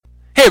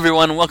Hey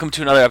everyone, welcome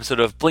to another episode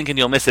of Blink and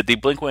You'll Miss It, the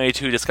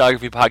Blink-182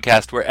 discography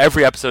podcast where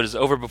every episode is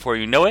over before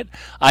you know it.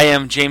 I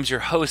am James, your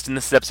host, and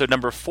this is episode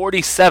number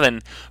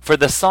 47 for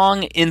the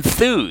song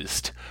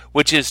Enthused,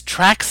 which is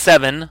track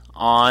 7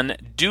 on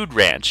Dude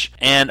Ranch.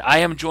 And I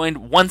am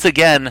joined once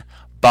again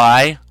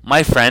by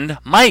my friend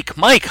Mike.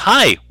 Mike,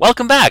 hi,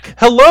 welcome back.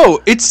 Hello,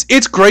 it's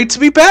great to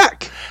be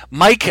back.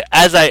 Mike,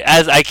 as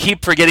I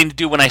keep forgetting to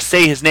do when I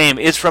say his name,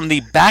 is from the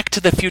Back to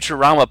the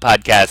Futurama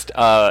podcast,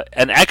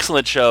 an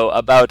excellent show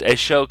about a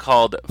show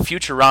called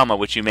Futurama,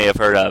 which you may have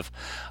heard of.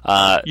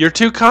 You're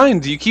too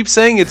kind. You keep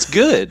saying it's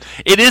good.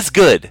 It is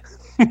good.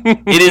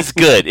 It is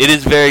good. It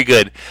is very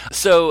good.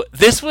 So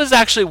this was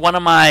actually one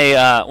of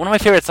my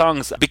favorite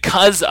songs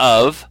because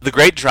of the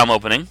great drum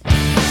opening.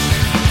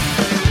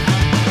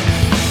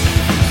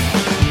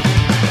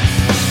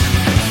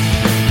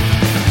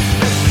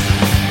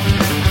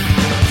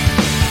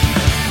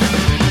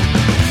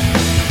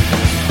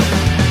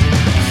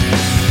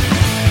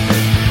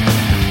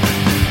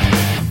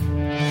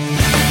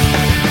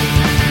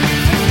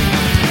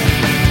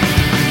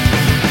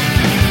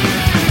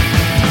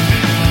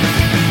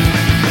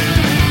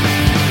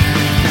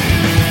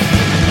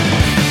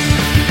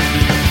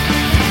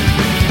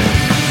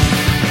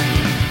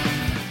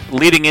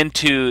 Leading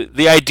into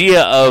the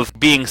idea of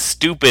being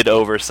stupid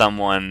over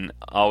someone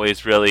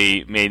always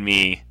really made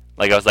me,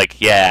 I was like,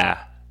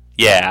 yeah,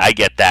 I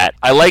get that.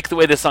 I like the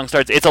way this song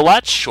starts. It's a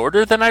lot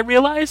shorter than I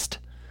realized.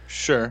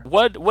 Sure.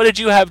 What did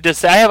you have to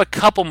say? I have a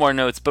couple more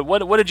notes, but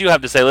what did you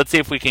have to say? Let's see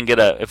if we can get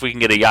a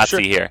Yahtzee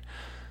Sure. here.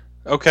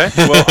 Okay.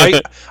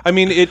 Well, I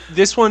mean,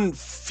 this one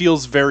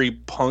feels very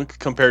punk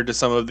compared to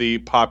some of the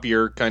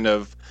poppier kind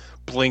of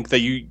Blink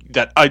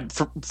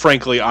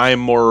frankly I am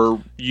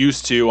more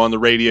used to on the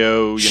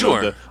radio.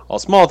 Sure. The all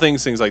small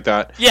things like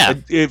that. Yeah.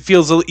 It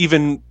feels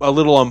even a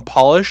little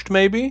unpolished,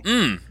 maybe.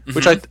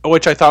 Mm-hmm.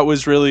 Which I thought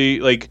was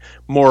really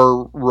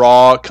more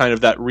raw, kind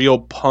of that real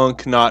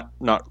punk, not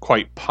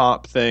quite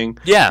pop thing.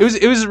 Yeah.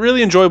 It was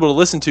really enjoyable to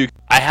listen to.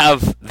 I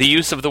have the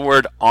use of the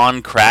word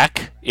on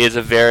crack is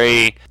a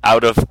very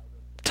out of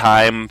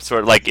time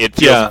sort of it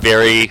feels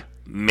very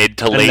mid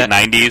to late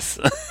 90s.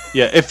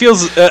 Yeah, it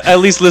feels, at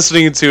least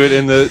listening to it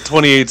in the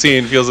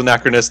 2018, feels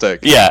anachronistic.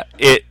 Yeah,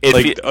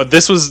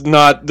 this is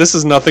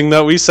nothing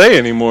that we say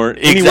anymore,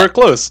 anywhere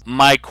close.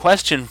 My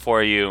question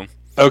for you.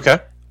 Okay.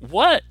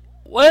 What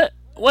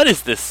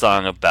is this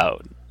song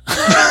about?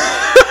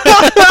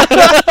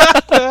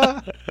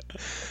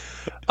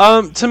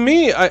 To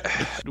me,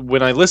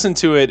 when I listened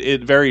to it,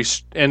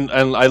 and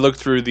I looked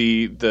through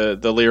the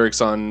lyrics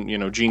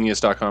on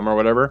Genius.com or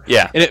whatever.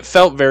 Yeah, and it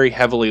felt very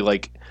heavily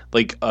like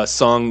a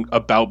song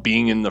about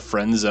being in the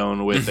friend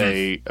zone with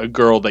a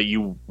girl that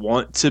you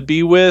want to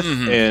be with,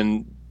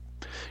 and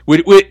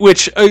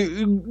which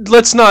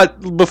let's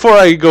not, before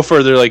I go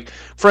further,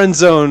 friend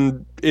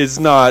zone is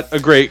not a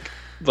great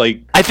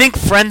I think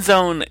friend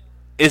zone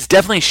is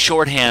definitely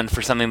shorthand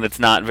for something that's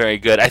not very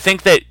good. I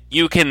think that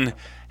you can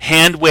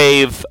hand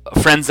wave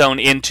friend zone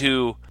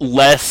into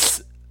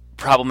less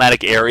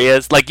problematic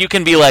areas. You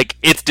can be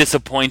it's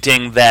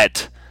disappointing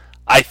that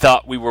I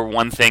thought we were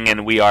one thing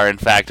and we are in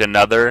fact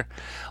another.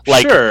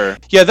 Sure.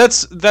 Yeah,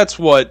 that's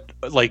what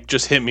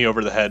just hit me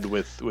over the head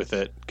with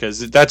it,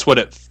 because that's what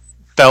it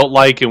felt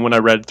like, and when I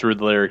read through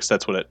the lyrics,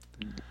 that's what it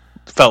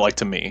felt like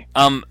to me.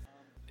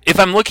 If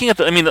I'm looking at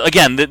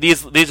again,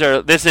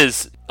 this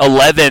is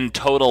 11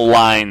 total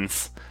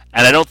lines,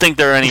 and I don't think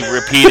there are any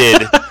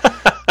repeated.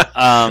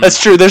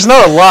 That's true. There's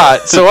not a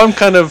lot, so I'm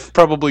kind of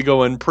probably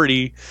going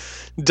pretty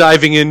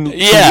diving in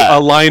a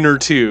line or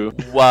two.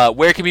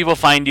 Where can people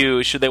find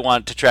you should they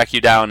want to track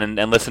you down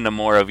and listen to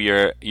more of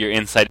your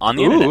insight on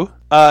the internet?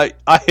 I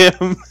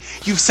am.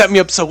 You've set me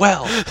up so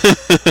well.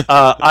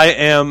 I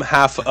am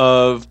half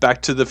of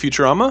Back to the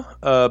Futurama,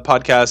 a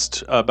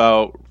podcast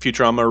about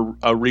Futurama,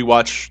 a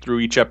rewatch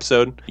through each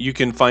episode. You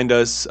can find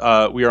us.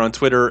 We are on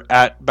Twitter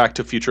at Back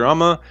to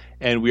Futurama,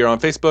 and we are on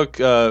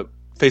Facebook.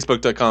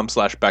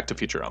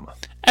 Facebook.com/BackToFuturama.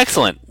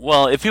 Excellent.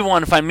 Well, if people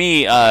want to find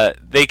me,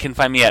 they can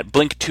find me at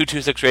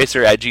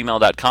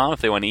blink226racer@gmail.com if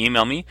they want to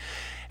email me.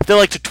 If they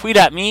like to tweet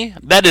at me,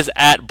 that is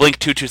at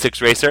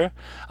blink226racer.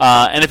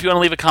 And if you want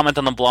to leave a comment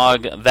on the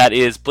blog, that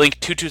is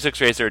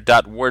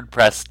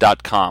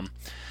blink226racer.wordpress.com.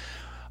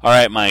 All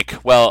right, Mike.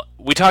 Well,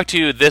 we talked to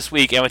you this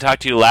week and we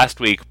talked to you last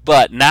week,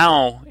 but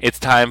now it's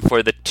time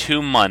for the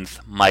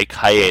 2-month Mike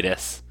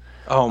hiatus.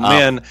 Oh,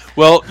 man.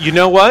 Well, you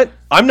know what?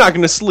 I'm not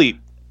going to sleep.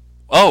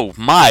 Oh,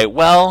 my.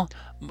 Well,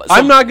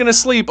 I'm not going to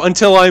sleep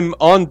until I'm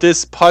on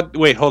this pod.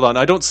 Wait, hold on.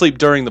 I don't sleep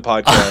during the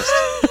podcast.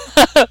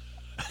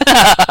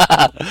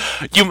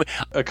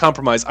 A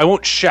compromise. I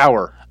won't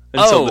shower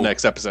until the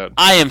next episode.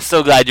 I am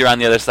so glad you're on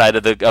the other side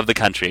of the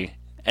country.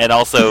 And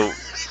also,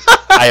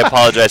 I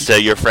apologize to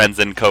your friends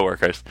and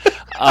coworkers.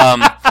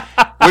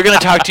 We're going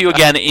to talk to you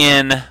again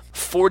in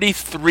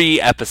 43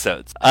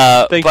 episodes.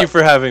 Thank you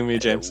for having me,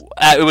 James.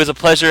 It was a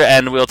pleasure,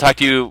 and we'll talk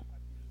to you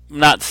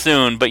not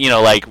soon, but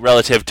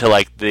relative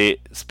to the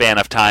span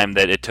of time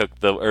that it took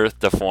the Earth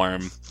to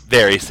form,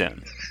 very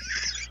soon.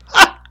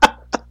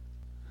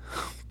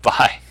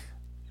 Bye.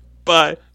 Bye.